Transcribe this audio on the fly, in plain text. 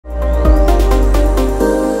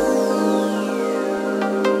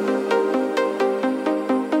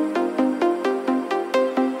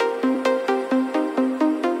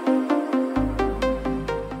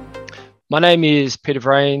My name is Peter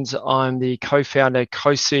Vrains. I'm the co-founder,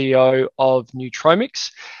 co-CEO of Nutromics.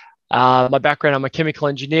 My background, I'm a chemical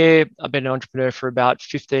engineer. I've been an entrepreneur for about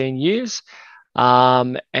 15 years.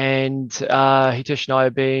 Hitesh and I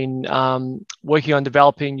have been working on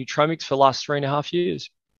developing Nutromics for the last 3.5 years.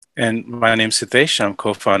 And my name's Hitesh. I'm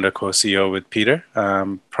co-founder, co-CEO with Peter.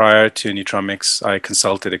 Prior to Nutromics, I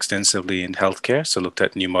consulted extensively in healthcare, so looked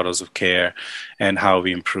at new models of care and how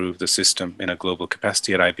we improve the system in a global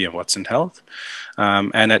capacity at IBM Watson Health.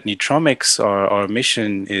 And at Nutromics, our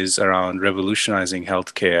mission is around revolutionizing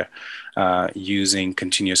healthcare using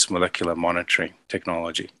continuous molecular monitoring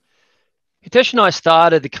technology. Hitesh and I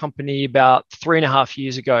started the company about 3.5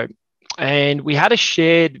 years ago, and we had a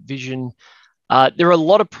shared vision. There are a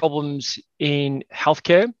lot of problems in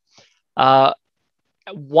healthcare.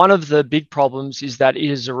 One of the big problems is that it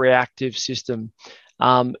is a reactive system.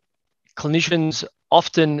 Clinicians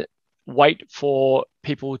often wait for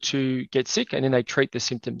people to get sick and then they treat the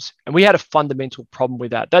symptoms. And we had a fundamental problem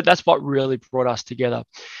with that. That's what really brought us together.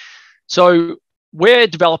 So we're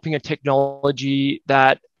developing a technology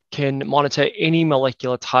that can monitor any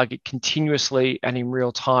molecular target continuously and in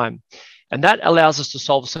real time. And that allows us to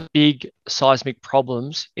solve some big seismic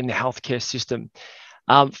problems in the healthcare system.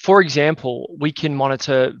 For example, we can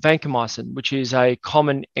monitor vancomycin, which is a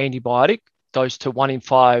common antibiotic dosed to 1 in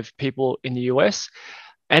 5 people in the US.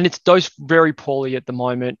 And it's dosed very poorly at the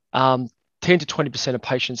moment. 10 to 20% of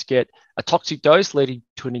patients get a toxic dose leading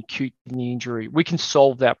to an acute kidney injury. We can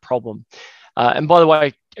solve that problem. And by the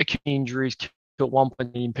way, acute injuries kill 1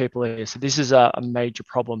 million people a year. So this is a major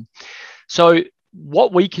problem. So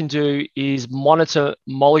what we can do is monitor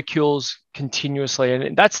molecules continuously.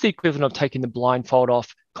 And that's the equivalent of taking the blindfold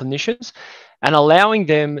off clinicians and allowing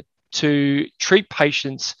them to treat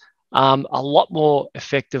patients a lot more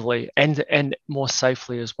effectively and more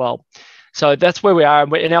safely as well. So that's where we are.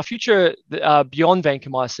 And our future beyond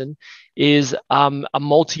vancomycin is a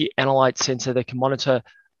multi-analyte sensor that can monitor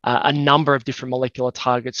a number of different molecular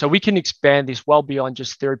targets. So we can expand this well beyond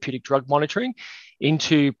just therapeutic drug monitoring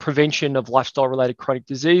into prevention of lifestyle-related chronic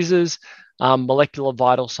diseases, molecular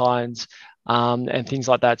vital signs, and things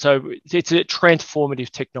like that. So it's a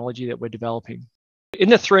transformative technology that we're developing. In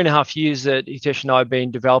the 3.5 years that Hitesh and I have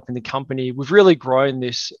been developing the company, we've really grown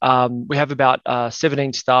this. We have about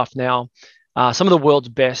 17 staff now, some of the world's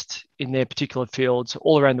best in their particular fields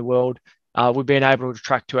all around the world. We've been able to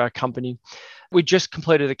attract to our company. We just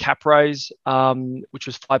completed a cap raise, which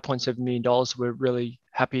was $5.7 million. So we're really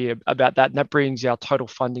happy about that. And that brings our total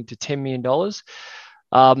funding to $10 million.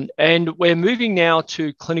 And we're moving now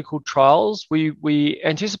to clinical trials. We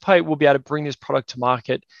anticipate we'll be able to bring this product to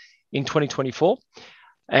market in 2024.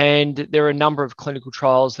 And there are a number of clinical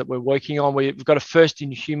trials that we're working on. We've got a first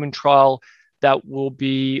in human trial that we'll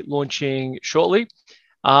be launching shortly.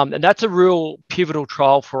 And that's a real pivotal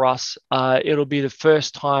trial for us. It'll be the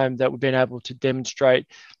first time that we've been able to demonstrate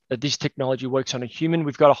that this technology works on a human.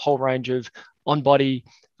 We've got a whole range of on-body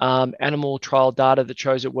animal trial data that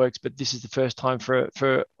shows it works, but this is the first time for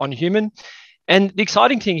on human. And the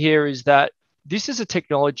exciting thing here is that this is a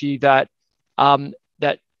technology that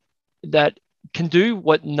can do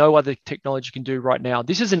what no other technology can do right now.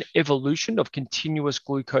 This is an evolution of continuous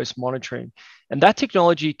glucose monitoring. And that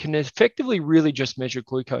technology can effectively really just measure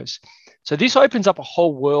glucose. So this opens up a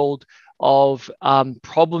whole world of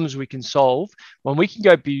problems we can solve when we can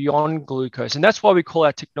go beyond glucose. And that's why we call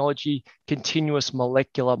our technology continuous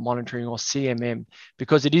molecular monitoring, or CMM,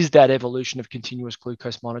 because it is that evolution of continuous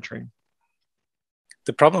glucose monitoring.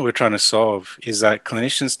 The problem we're trying to solve is that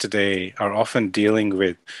clinicians today are often dealing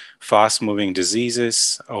with fast-moving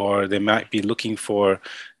diseases, or they might be looking for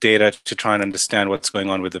data to try and understand what's going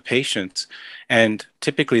on with the patient. And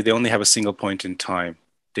typically, they only have a single point in time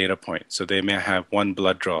data point. So they may have one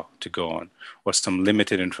blood draw to go on, or some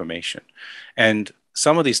limited information. And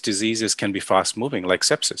some of these diseases can be fast-moving, like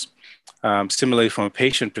sepsis. Similarly, from a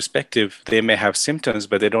patient perspective, they may have symptoms,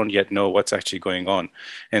 but they don't yet know what's actually going on.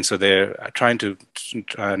 And so they're trying to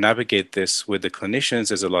navigate this with the clinicians.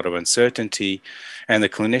 There's a lot of uncertainty, and the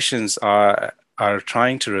clinicians are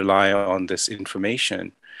trying to rely on this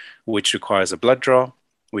information, which requires a blood draw,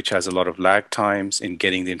 which has a lot of lag times in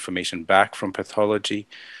getting the information back from pathology.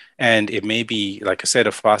 And it may be, like I said,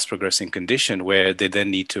 a fast progressing condition where they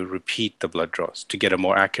then need to repeat the blood draws to get a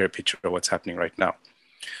more accurate picture of what's happening right now.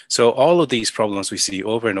 So all of these problems we see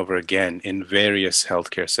over and over again in various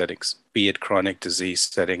healthcare settings, be it chronic disease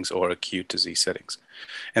settings or acute disease settings.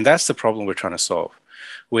 And that's the problem we're trying to solve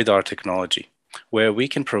with our technology, where we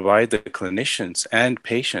can provide the clinicians and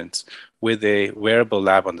patients with a wearable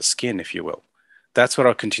lab on the skin, if you will. That's what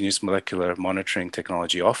our continuous molecular monitoring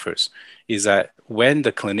technology offers, is that when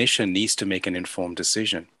the clinician needs to make an informed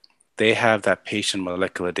decision, they have that patient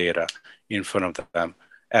molecular data in front of them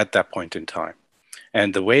at that point in time.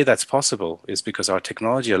 And the way that's possible is because our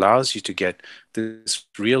technology allows you to get this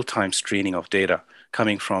real-time screening of data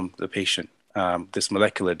coming from the patient, this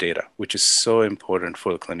molecular data, which is so important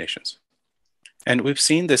for the clinicians. And we've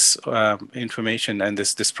seen this information and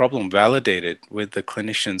this problem validated with the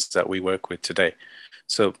clinicians that we work with today.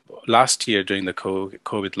 So last year during the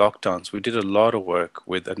COVID lockdowns, we did a lot of work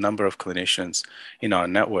with a number of clinicians in our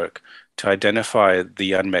network to identify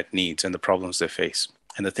the unmet needs and the problems they face.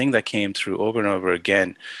 And the thing that came through over and over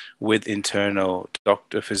again with internal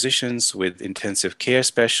physicians, with intensive care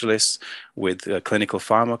specialists, with clinical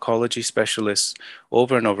pharmacology specialists,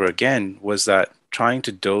 over and over again was that trying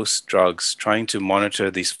to dose drugs, trying to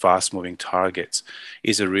monitor these fast-moving targets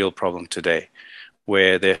is a real problem today,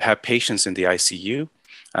 where they have patients in the ICU,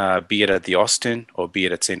 be it at the Austin or be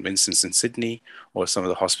it at St. Vincent's in Sydney or some of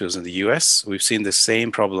the hospitals in the US. We've seen the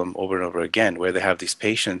same problem over and over again, where they have these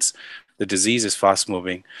patients. The disease is fast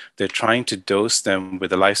moving. They're trying to dose them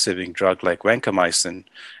with a life-saving drug like vancomycin,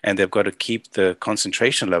 and they've got to keep the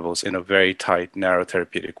concentration levels in a very tight, narrow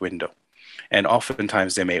therapeutic window. And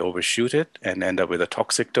oftentimes they may overshoot it and end up with a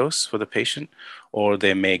toxic dose for the patient, or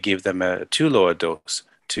they may give them a too low a dose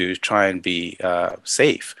to try and be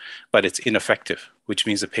safe, but it's ineffective, which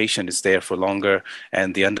means the patient is there for longer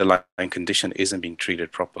and the underlying condition isn't being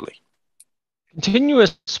treated properly.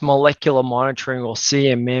 Continuous molecular monitoring, or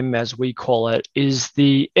CMM as we call it, is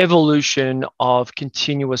the evolution of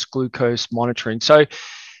continuous glucose monitoring. So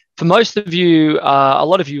for most of you, a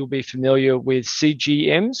lot of you will be familiar with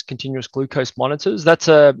CGMs, continuous glucose monitors. That's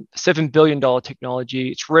a $7 billion technology.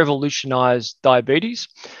 It's revolutionized diabetes.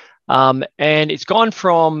 And it's gone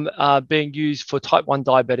from being used for type 1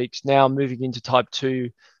 diabetics, now moving into type 2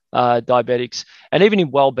 diabetics, and even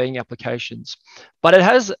in well-being applications. But it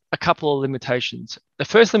has a couple of limitations. The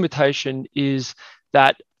first limitation is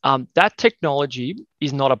that that technology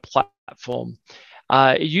is not a platform.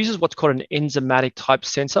 It uses what's called an enzymatic type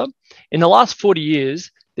sensor. In the last 40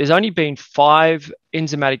 years, there's only been 5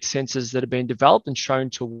 enzymatic sensors that have been developed and shown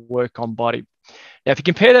to work on body. Now, if you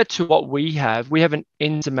compare that to what we have an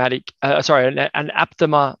enzymatic, an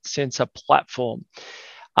aptamer sensor platform.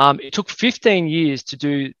 It took 15 years to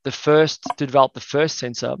develop the first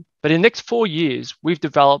sensor, but in the next 4 years, we've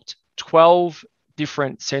developed 12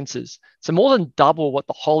 different sensors. So more than double what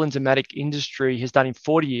the whole enzymatic industry has done in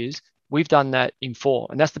 40 years, we've done that in 4,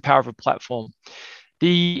 and that's the power of a platform.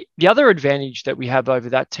 The other advantage that we have over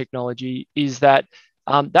that technology is that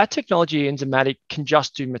that technology, enzymatic, can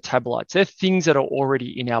just do metabolites. They're things that are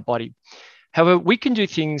already in our body. However, we can do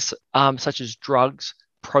things such as drugs,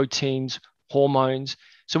 proteins, hormones.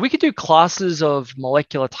 So we could do classes of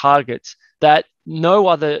molecular targets that no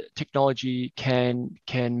other technology can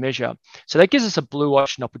measure. So that gives us a blue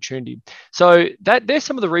ocean opportunity. So there's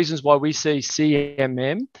some of the reasons why we see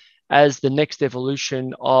CMM as the next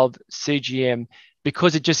evolution of CGM,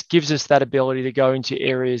 because it just gives us that ability to go into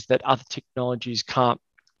areas that other technologies can't.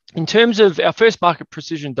 In terms of our first market,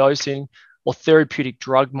 precision dosing or therapeutic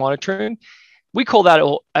drug monitoring, we call that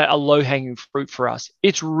a low-hanging fruit for us.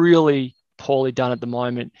 It's really poorly done at the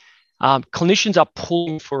moment. Clinicians are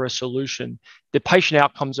pulling for a solution. The patient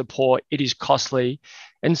outcomes are poor. It is costly.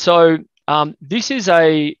 And so this is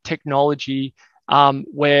a technology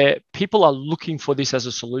where people are looking for this as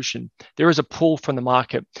a solution. There is a pull from the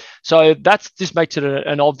market. So this makes it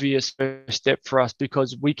an obvious first step for us,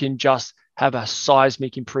 because we can just have a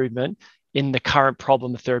seismic improvement in the current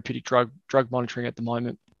problem of therapeutic drug monitoring at the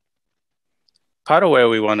moment. Part of where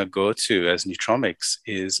we want to go to as Nutromics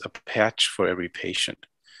is a patch for every patient.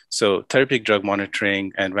 So therapeutic drug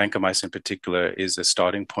monitoring, and vancomycin in particular, is a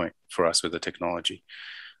starting point for us with the technology.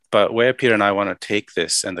 But where Peter and I want to take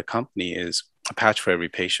this and the company is a patch for every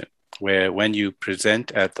patient, where when you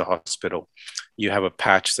present at the hospital, you have a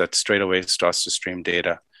patch that straight away starts to stream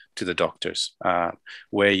data to the doctors.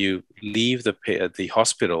 Where you leave the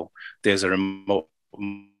hospital, there's a remote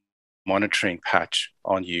monitoring patch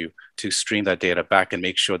on you to stream that data back and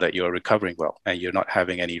make sure that you're recovering well and you're not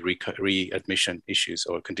having any readmission issues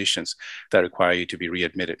or conditions that require you to be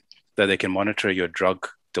readmitted. That they can monitor your drug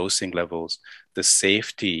dosing levels, the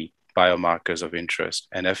safety biomarkers of interest,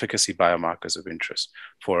 and efficacy biomarkers of interest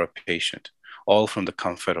for a patient, all from the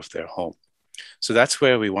comfort of their home. So that's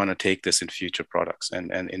where we want to take this in future products,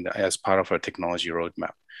 and as part of our technology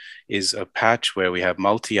roadmap is a patch where we have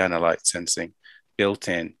multi-analyte sensing built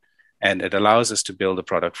in, and it allows us to build a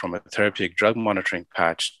product from a therapeutic drug monitoring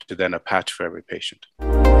patch to then a patch for every patient.